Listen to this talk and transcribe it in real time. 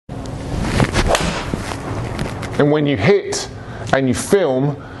And when you hit and you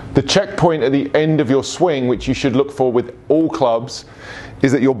film, the checkpoint at the end of your swing, which you should look for with all clubs,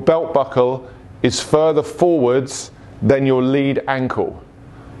 is that your belt buckle is further forwards than your lead ankle.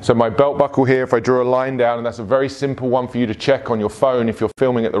 So my belt buckle here, if I draw a line down, and that's a very simple one for you to check on your phone if you're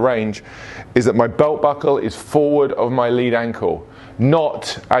filming at the range, is that my belt buckle is forward of my lead ankle.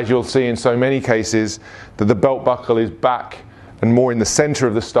 Not, as you'll see in so many cases, that the belt buckle is back and more in the center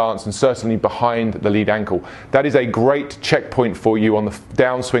of the stance and certainly behind the lead ankle. That is a great checkpoint for you on the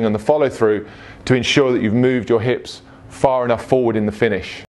downswing and the follow through to ensure that you've moved your hips far enough forward in the finish.